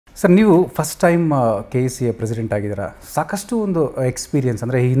Sir, ನೀವು first time KSCA president ಆಗಿದ್ದೀರಾ. ಸಾಕಷ್ಟು ಒಂದು ಎಕ್ಸ್ಪೀರಿಯನ್ಸ್,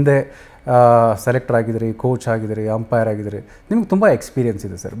 ಅಂದರೆ ಹಿಂದೆ ಸೆಲೆಕ್ಟರ್ ಆಗಿದ್ದೀರಿ, ಕೋಚ್ ಆಗಿದ್ದೀರಿ, ಅಂಪೈರ್ ಆಗಿದ್ದೀರಿ, ನಿಮಗೆ ತುಂಬ ಎಕ್ಸ್ಪೀರಿಯನ್ಸ್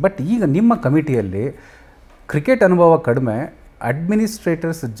ಇದೆ ಸರ್. ಬಟ್ ಈಗ ನಿಮ್ಮ ಕಮಿಟಿಯಲ್ಲಿ ಕ್ರಿಕೆಟ್ ಅನುಭವ ಕಡಿಮೆ,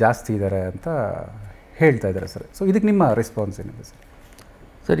 ಅಡ್ಮಿನಿಸ್ಟ್ರೇಟರ್ಸ್ ಜಾಸ್ತಿ ಇದ್ದಾರೆ ಅಂತ ಹೇಳ್ತಾ ಇದ್ದಾರೆ ಸರ್. ಸೊ ಇದಕ್ಕೆ ನಿಮ್ಮ ರೆಸ್ಪಾನ್ಸ್ ಏನಿದೆ ಸರ್?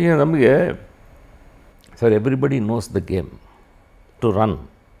 ಸರ್, ಈಗ ನಮಗೆ sir everybody knows the game to run,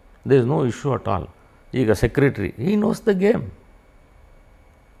 there is no issue at all. ಈಗ ಸೆಕ್ರೆಟ್ರಿ ಈ ನೋಸ್ ದ ಗೇಮ್.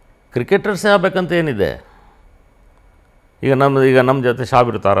 ಕ್ರಿಕೆಟರ್ಸೇ ಆಗಬೇಕಂತ ಏನಿದೆ? ಈಗ ನಮ್ಮ ಜೊತೆ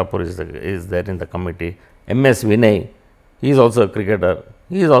ಶಾಬಿರ್ Tarapur is there in the committee. MS Vinay is also cricketer,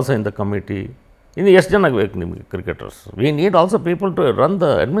 is also in the committee. ಇನ್ನು ಎಷ್ಟು ಜನ ಬೇಕು ನಿಮಗೆ cricketers? We need also people to run the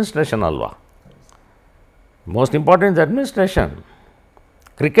administration ಅಲ್ವಾ? Most important is administration.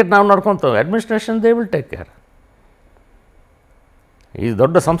 Cricket ನಾವು ನೋಡ್ಕೊತೇವೆ, administration they will take care. ಇದು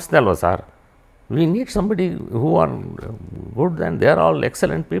ದೊಡ್ಡ ಸಂಸ್ಥೆ ಅಲ್ವಾ sir? We need somebody who are good, and they are all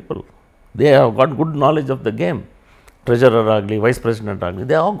excellent people. They have got good knowledge of the game. Treasurer agli, vice president agli,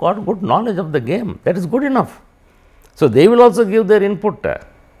 they have got good knowledge of the game. That is good enough. So they will also give their input.